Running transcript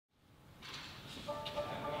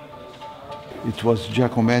It was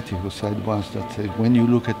Giacometti who said once that when you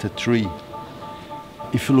look at a tree,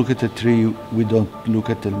 if you look at a tree, we don't look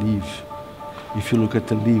at the leaf. If you look at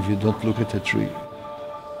the leaf, you don't look at the tree.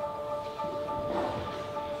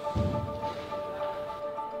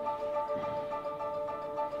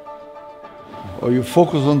 Or you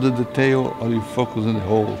focus on the detail, or you focus on the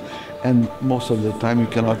whole. And most of the time you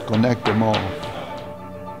cannot connect them all.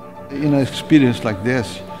 In an experience like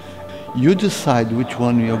this, you decide which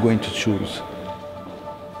one you're going to choose.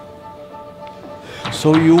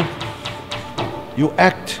 So you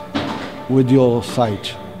act with your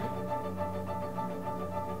sight.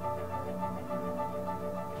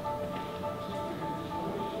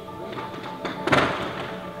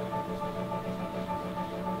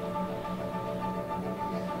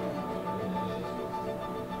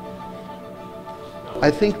 I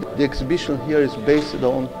think the exhibition here is based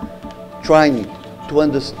on trying to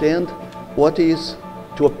understand what is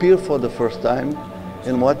to appear for the first time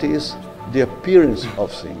and what is the appearance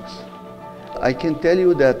of things. I can tell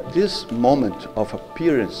you that this moment of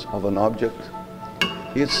appearance of an object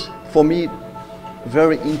is, for me,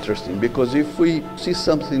 very interesting, because if we see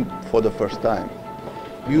something for the first time,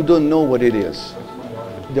 you don't know what it is.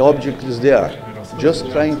 The object is there, just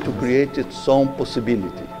trying to create its own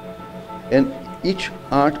possibility. And each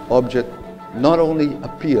art object not only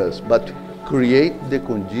appears, but creates the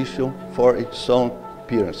condition for its own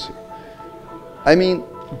appearance. I mean,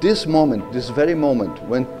 this moment, this very moment,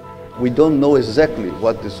 when we don't know exactly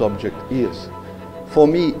what this object is, for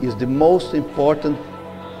me is the most important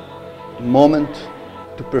moment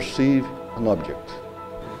to perceive an object.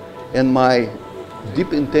 And my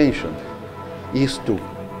deep intention is to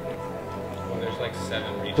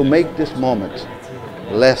make this moment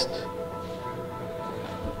last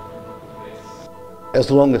as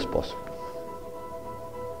long as possible.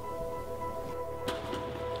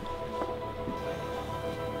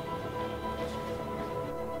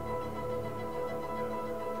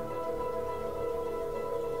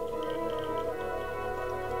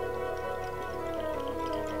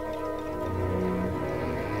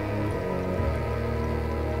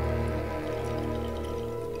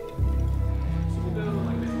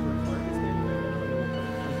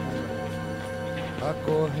 A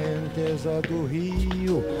correnteza do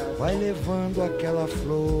rio vai levando aquela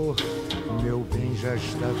flor. Meu bem já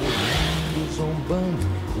está dormindo, zombando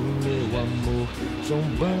o meu amor,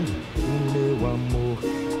 zombando o meu amor.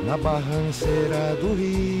 Na barranceira do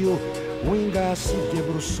rio, o ingá se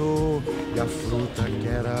debruçou e a fruta que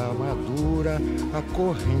era madura, a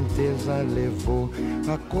correnteza levou,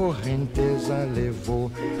 a correnteza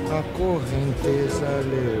levou, a correnteza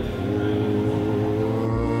levou.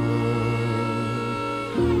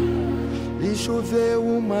 E choveu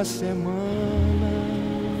uma semana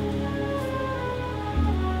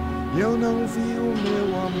e eu não vi o meu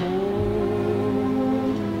amor.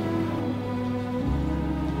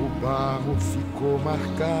 O barro ficou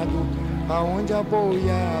marcado aonde a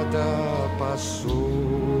boiada passou.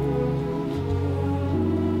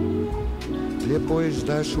 Depois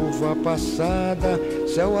da chuva passada,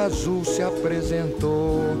 céu azul se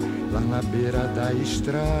apresentou. Lá na beira da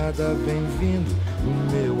estrada, vem vindo o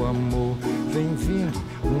meu amor, vem vindo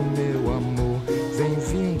o meu amor.